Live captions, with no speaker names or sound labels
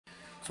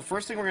So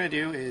first thing we're going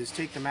to do is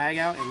take the mag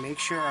out and make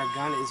sure our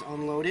gun is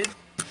unloaded.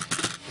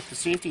 If the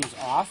safety is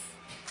off,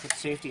 put the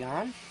safety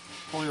on,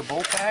 pull your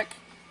bolt back,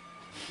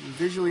 and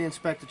visually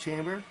inspect the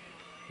chamber.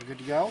 We're good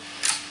to go.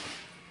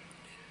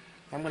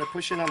 I'm going to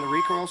push in on the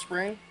recoil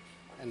spring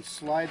and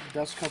slide the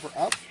dust cover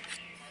up.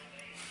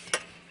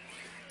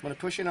 I'm going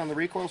to push in on the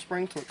recoil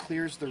spring till it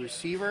clears the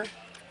receiver.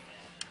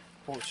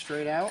 Pull it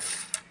straight out.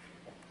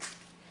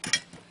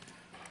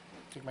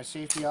 Take my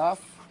safety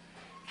off.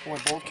 Pull my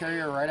bolt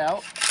carrier right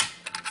out.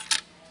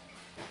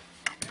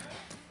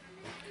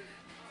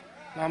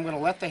 Now I'm going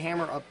to let the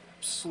hammer up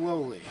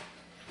slowly.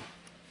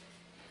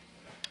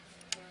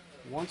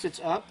 Once it's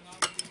up,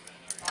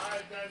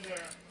 I'm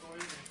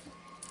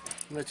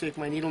going to take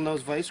my needle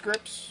nose vice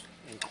grips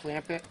and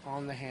clamp it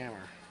on the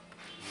hammer.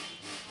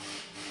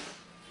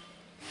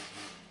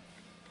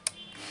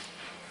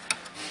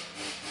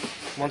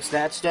 Once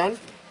that's done,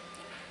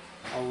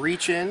 I'll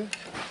reach in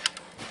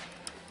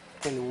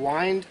and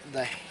wind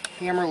the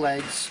hammer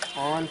legs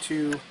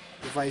onto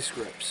the vice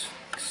grips.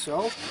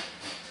 So,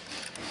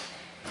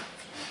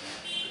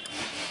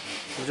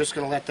 I'm just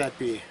going to let that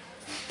be.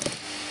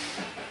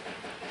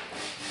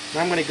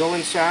 Now I'm going to go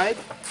inside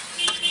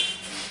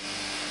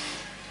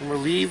and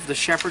relieve the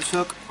shepherd's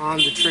hook on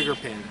the trigger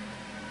pin.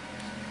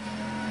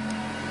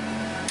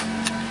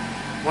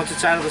 Once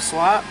it's out of the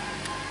slot,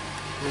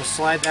 I'm going to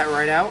slide that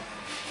right out.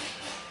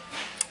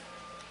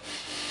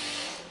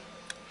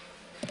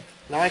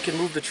 Now I can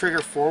move the trigger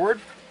forward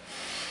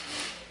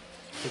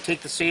and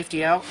take the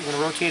safety out. I'm going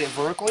to rotate it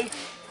vertically,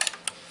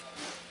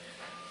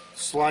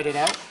 slide it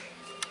out.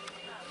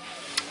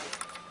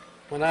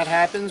 When that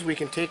happens, we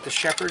can take the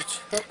shepherd's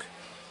hook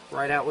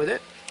right out with it.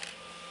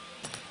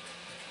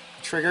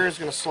 The trigger is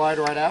going to slide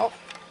right out.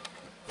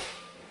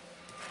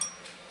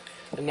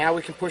 And now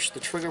we can push the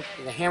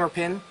hammer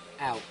pin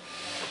out.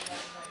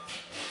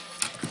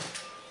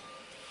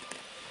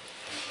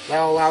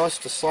 That will allow us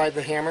to slide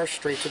the hammer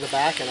straight to the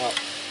back and up.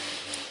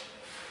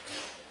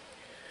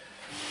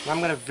 Now I'm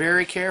going to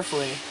very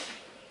carefully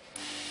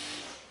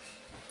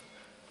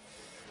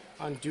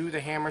undo the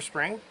hammer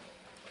spring.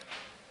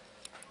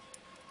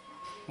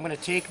 I'm going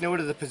to take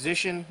note of the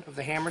position of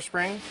the hammer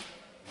spring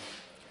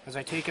as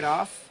I take it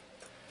off,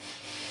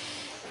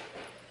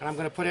 and I'm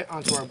going to put it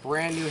onto our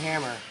brand new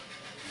hammer,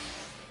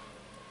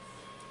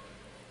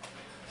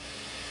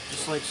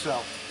 just like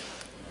so.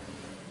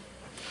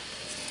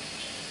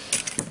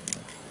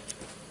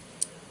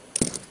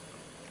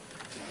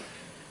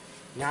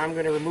 Now I'm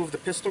going to remove the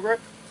pistol grip.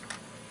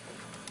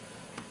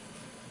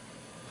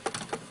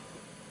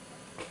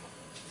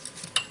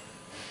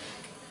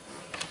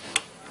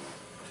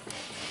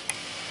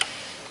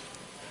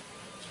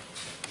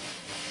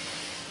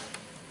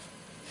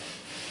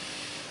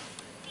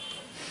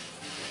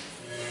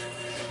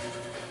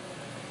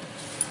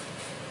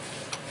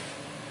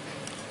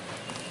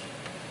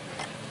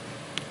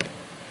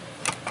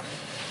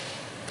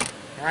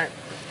 Alright,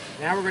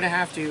 now we're going to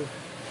have to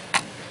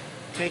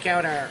take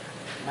out our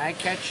mag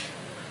catch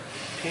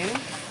pin. I'm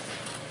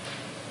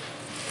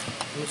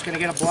just going to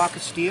get a block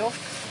of steel.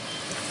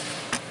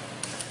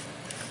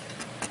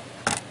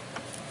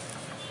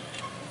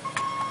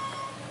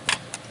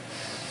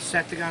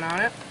 Set the gun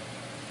on it.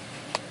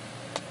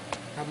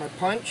 Have my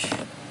punch,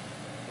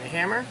 my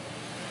hammer.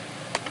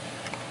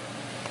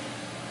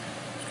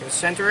 Just going to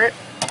center it.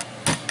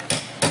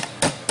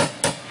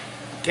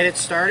 Get it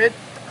started.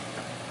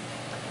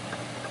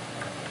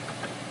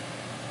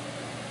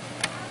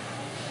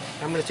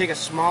 I'm going to take a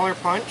smaller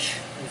punch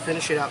and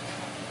finish it up.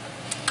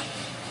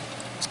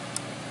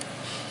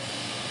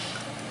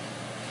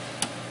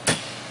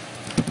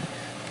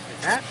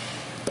 Like that.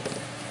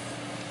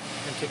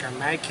 Going to take our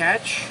mag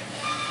catch,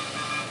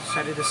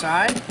 set it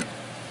aside,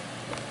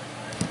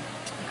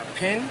 our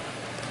pin,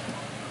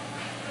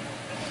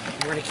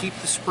 and we're going to keep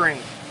the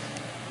spring.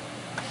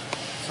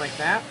 Just like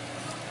that.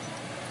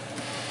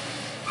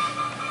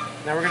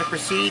 Now we're going to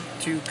proceed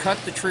to cut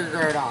the trigger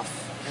guard off.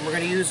 And we're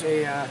going to use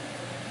a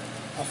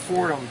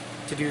Fordham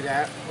to do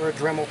that, or a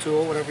Dremel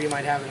tool, whatever you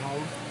might have at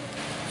home.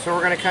 So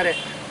we're going to cut it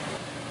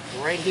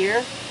right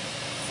here,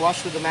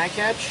 flush with the mag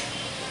catch,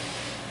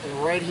 and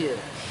right here,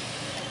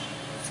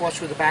 flush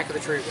with the back of the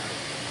trigger guard.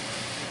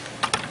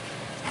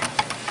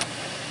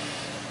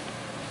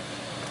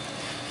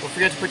 Don't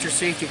forget to put your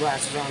safety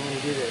glasses on when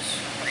you do this.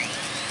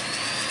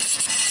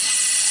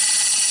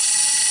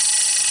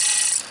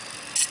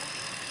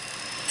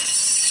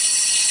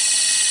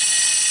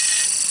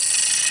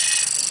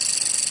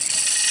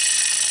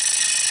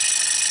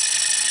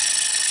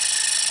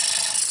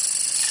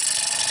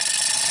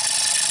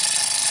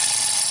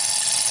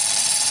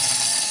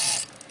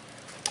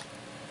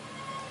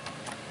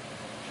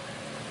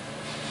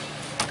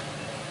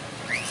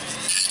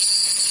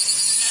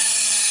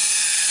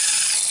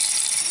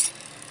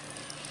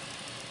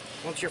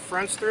 Once your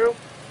front's through, you're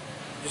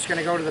just going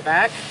to go to the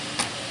back.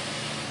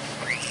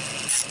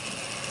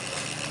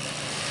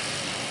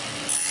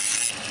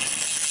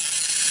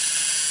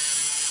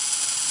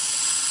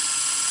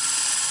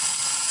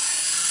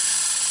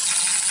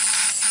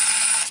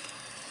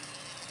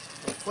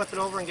 flip it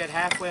over and get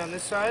halfway on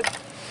this side. Just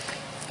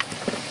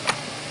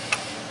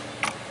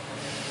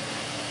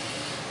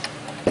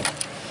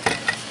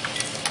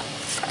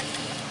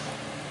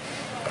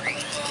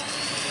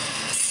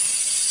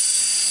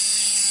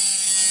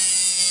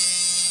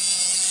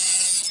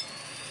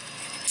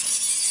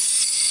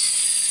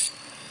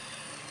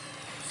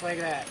like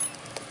that.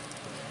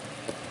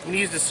 I'm going to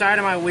use the side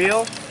of my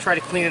wheel, try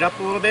to clean it up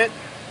a little bit,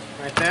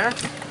 right there.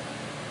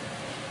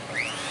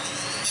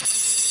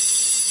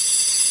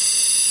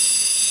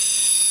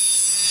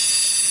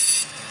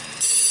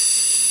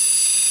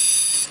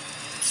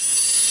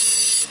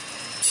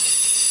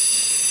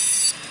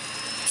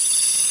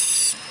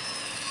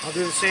 I'll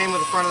do the same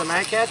with the front of the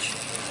mag catch.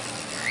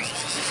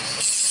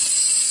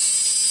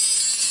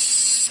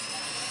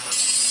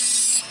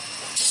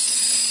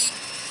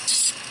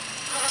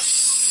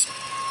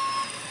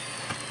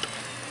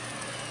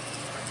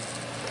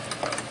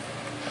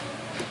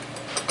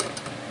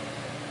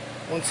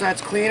 Once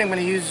that's clean, I'm going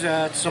to use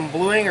some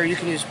bluing, or you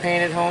can use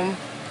paint at home.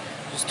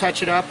 Just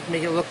touch it up,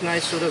 make it look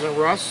nice so it doesn't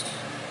rust.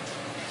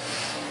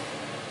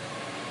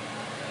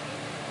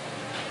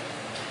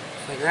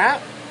 Just like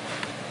that.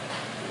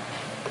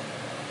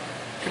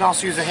 You can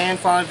also use a hand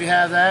file if you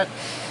have that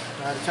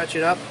to touch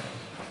it up.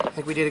 I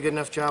think we did a good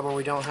enough job where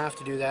we don't have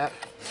to do that.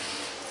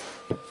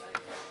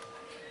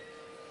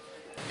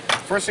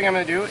 First thing I'm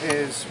going to do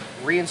is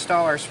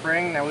reinstall our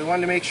spring. Now we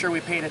wanted to make sure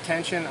we paid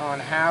attention on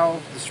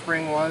how the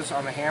spring was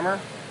on the hammer.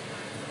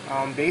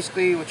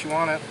 Basically what you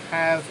want to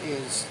have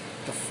is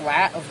the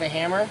flat of the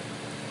hammer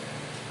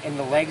and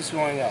the legs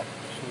going up.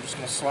 So I'm just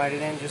going to slide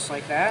it in just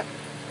like that.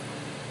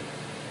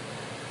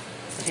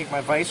 Take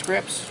my vice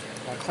grips,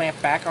 I'll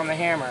clamp back on the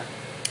hammer,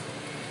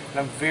 and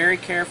I'm very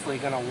carefully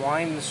going to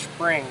wind the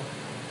spring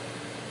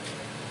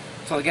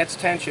until it gets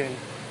tension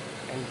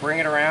and bring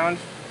it around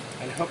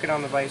and hook it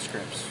on the vice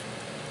grips.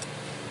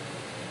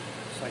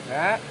 Just like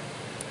that.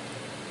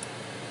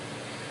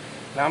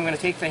 Now I'm going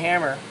to take the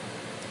hammer,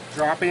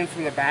 drop it in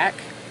from the back,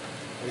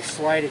 and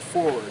slide it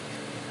forward.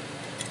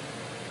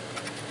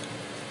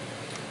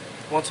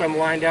 Once I'm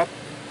lined up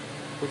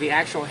with the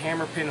actual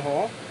hammer pin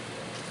hole,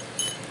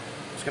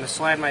 I'm just going to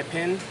slide my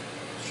pin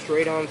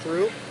straight on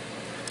through,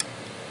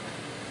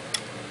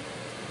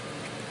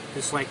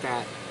 just like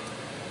that.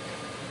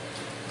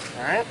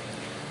 Alright,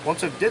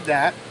 once I've did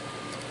that,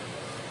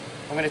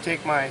 I'm going to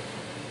take my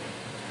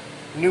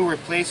new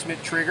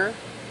replacement trigger.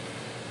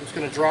 I'm just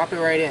going to drop it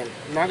right in.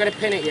 I'm not going to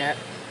pin it yet.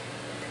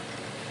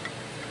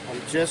 I'm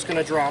just going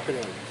to drop it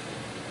in.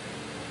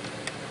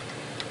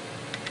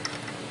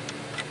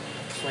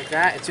 Just like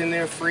that. It's in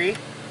there free.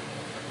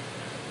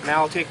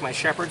 Now I'll take my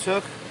shepherd's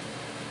hook,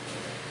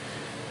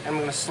 and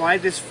I'm going to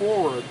slide this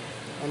forward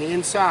on the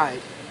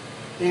inside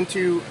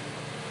into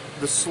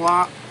the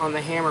slot on the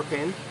hammer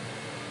pin.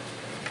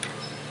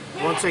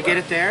 Once I get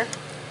it there,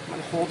 I'm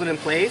going to hold it in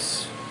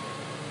place.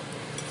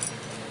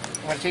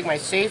 I'm going to take my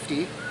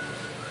safety,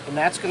 and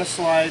that's going to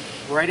slide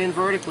right in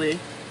vertically.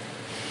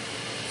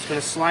 It's going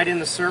to slide in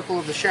the circle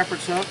of the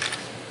shepherd's hook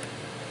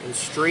and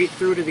straight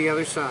through to the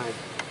other side.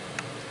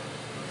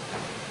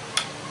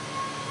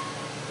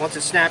 Once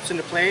it snaps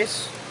into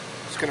place,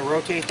 it's going to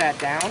rotate that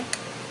down.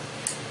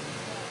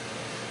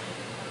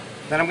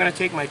 Then I'm going to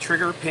take my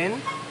trigger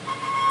pin,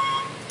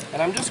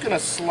 and I'm just going to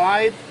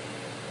slide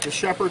the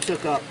shepherd's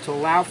hook up to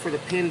allow for the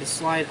pin to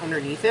slide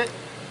underneath it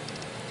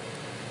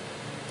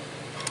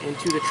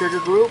into the trigger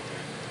group,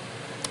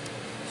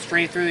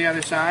 straight through the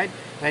other side.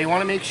 Now you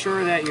want to make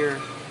sure that your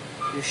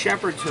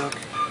shepherd's hook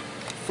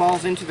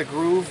falls into the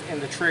groove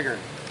in the trigger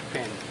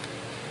pin.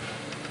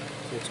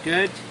 So it's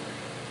good.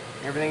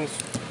 Everything's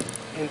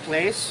in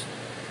place.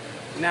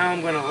 Now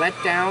I'm going to let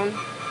down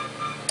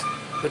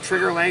the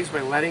trigger legs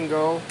by letting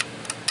go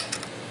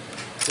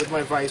with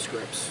my vice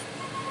grips.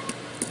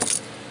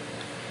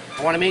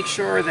 I want to make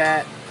sure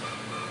that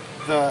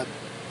the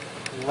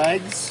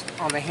legs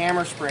on the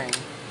hammer spring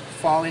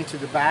fall into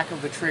the back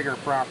of the trigger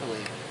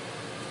properly.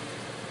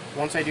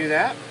 Once I do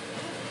that,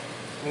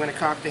 I'm going to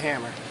cock the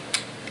hammer,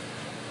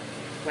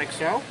 like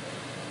so.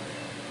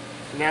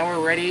 Now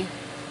we're ready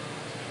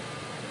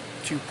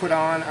to put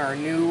on our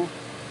new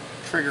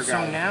trigger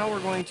guard. So now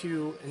we're going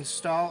to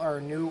install our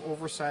new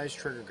oversized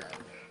trigger guard.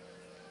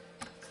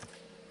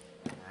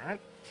 Alright.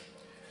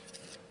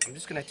 I'm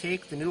just going to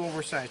take the new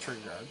oversized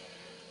trigger guard,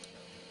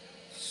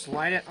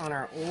 slide it on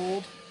our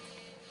old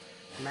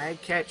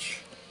mag catch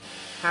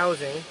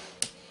housing.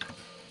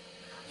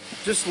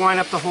 Just line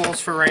up the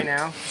holes for right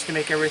now, just to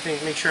make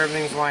sure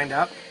everything's lined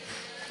up.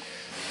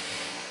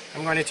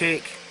 I'm going to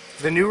take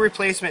the new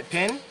replacement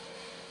pin,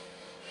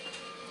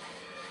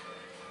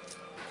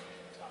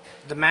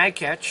 the mag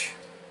catch,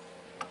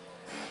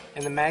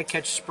 and the mag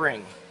catch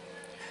spring.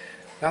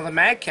 Now the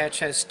mag catch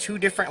has two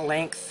different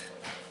length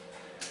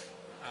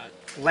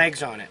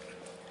legs on it.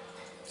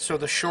 So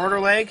the shorter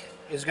leg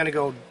is going to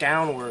go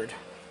downward,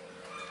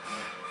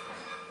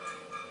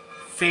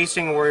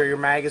 facing where your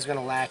mag is going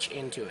to latch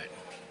into it.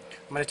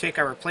 I'm going to take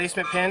our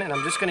replacement pin, and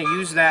I'm just going to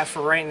use that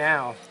for right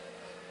now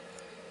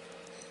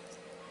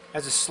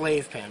as a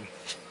slave pin.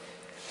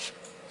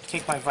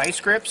 Take my vice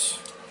grips,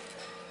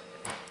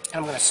 And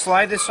I'm going to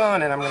slide this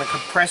on and I'm going to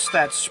compress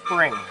that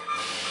spring.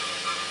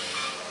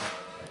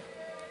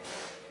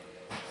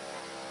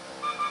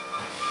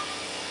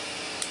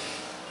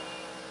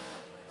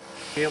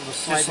 Be able to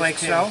slide just like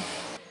so,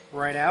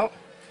 right out,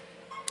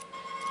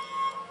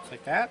 just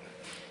like that.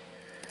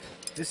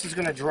 This is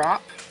going to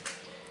drop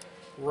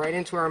right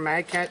into our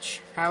mag catch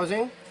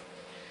housing,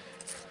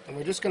 and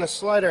we're just going to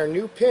slide our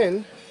new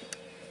pin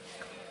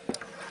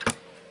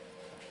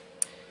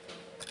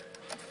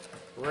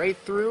right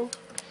through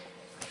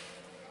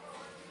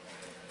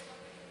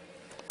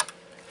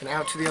and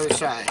out to the other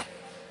side.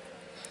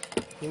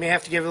 You may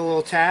have to give it a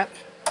little tap,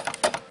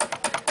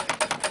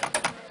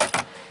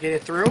 get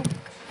it through.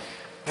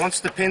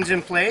 Once the pin's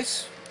in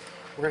place,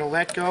 we're going to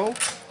let go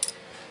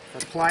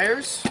the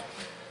pliers,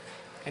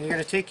 and you're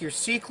going to take your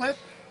C-clip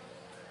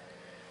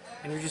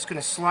and you're just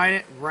going to slide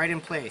it right in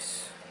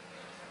place.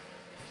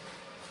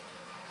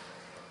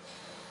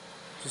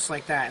 Just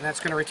like that, and that's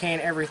going to retain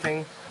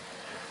everything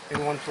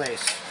in one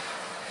place.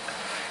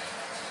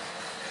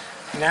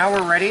 Now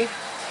we're ready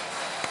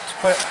to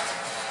put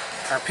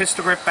our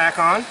pistol grip back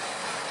on,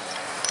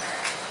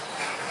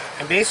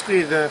 and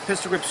basically the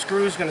pistol grip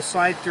screw is going to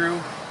slide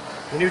through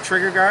the new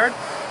trigger guard.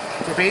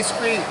 So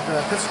basically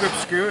the pistol grip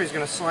screw is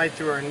going to slide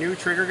through our new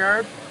trigger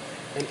guard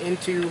and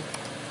into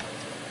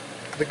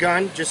the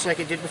gun just like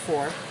it did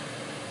before.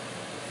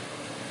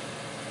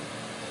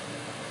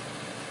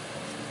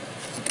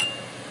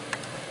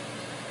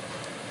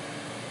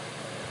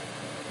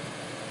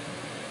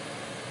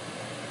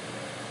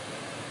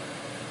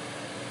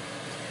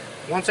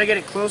 Once I get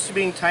it close to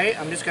being tight,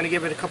 I'm just going to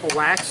give it a couple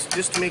whacks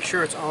just to make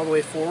sure it's all the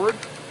way forward.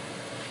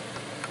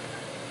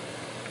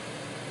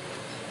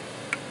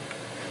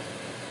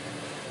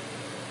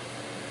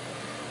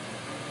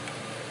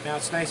 Now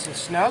it's nice and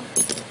snug.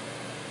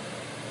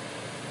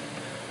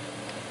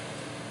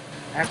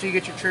 After you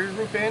get your trigger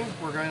group in,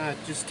 we're going to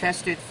just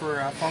test it for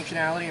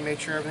functionality and make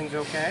sure everything's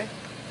okay.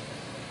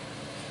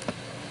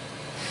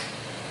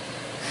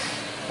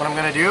 What I'm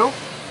going to do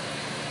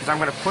is I'm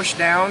going to push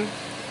down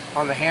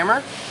on the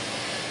hammer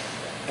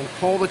and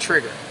pull the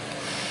trigger.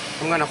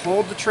 I'm going to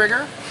hold the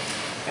trigger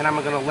and I'm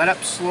going to let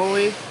up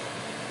slowly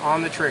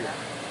on the trigger.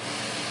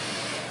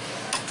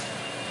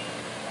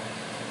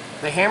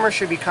 The hammer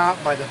should be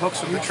caught by the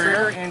hooks of the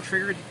trigger, and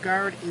trigger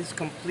guard is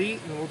complete,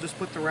 and we'll just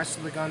put the rest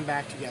of the gun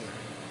back together.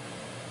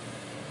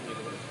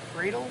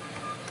 Cradle.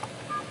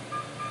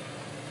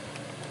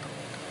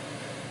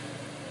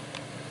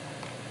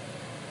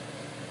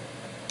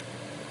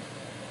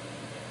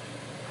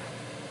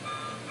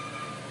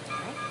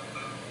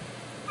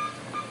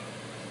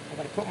 I'm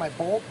going to put my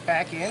bolt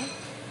back in.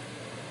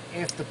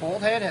 If the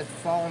bolt head has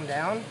fallen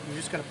down, you're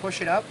just going to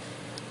push it up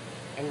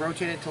and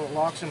rotate it till it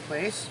locks in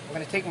place. I'm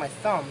going to take my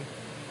thumb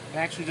and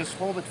actually just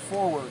hold it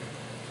forward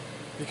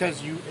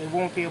because it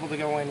won't be able to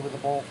go in with the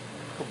bolt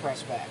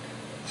compressed back.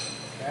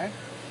 Okay?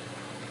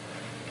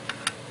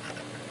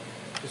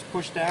 Just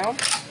push down,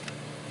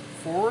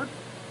 forward.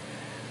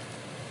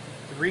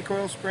 The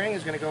recoil spring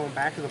is going to go in the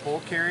back of the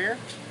bolt carrier.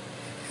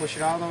 Push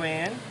it all the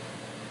way in.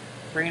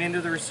 Bring it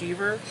into the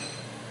receiver.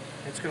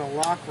 It's going to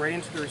lock right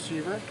into the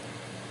receiver.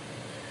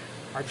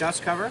 Our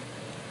dust cover,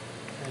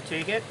 I'm going to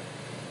take it,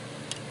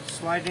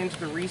 slide it into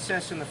the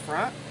recess in the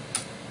front,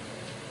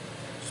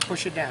 just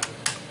push it down.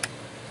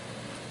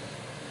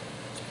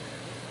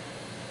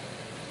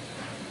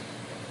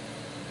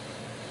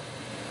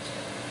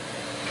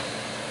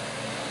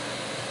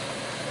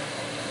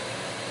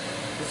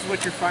 This is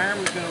what your firearm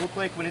is going to look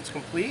like when it's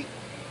complete.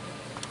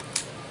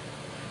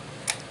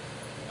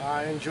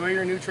 Enjoy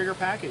your new trigger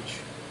package.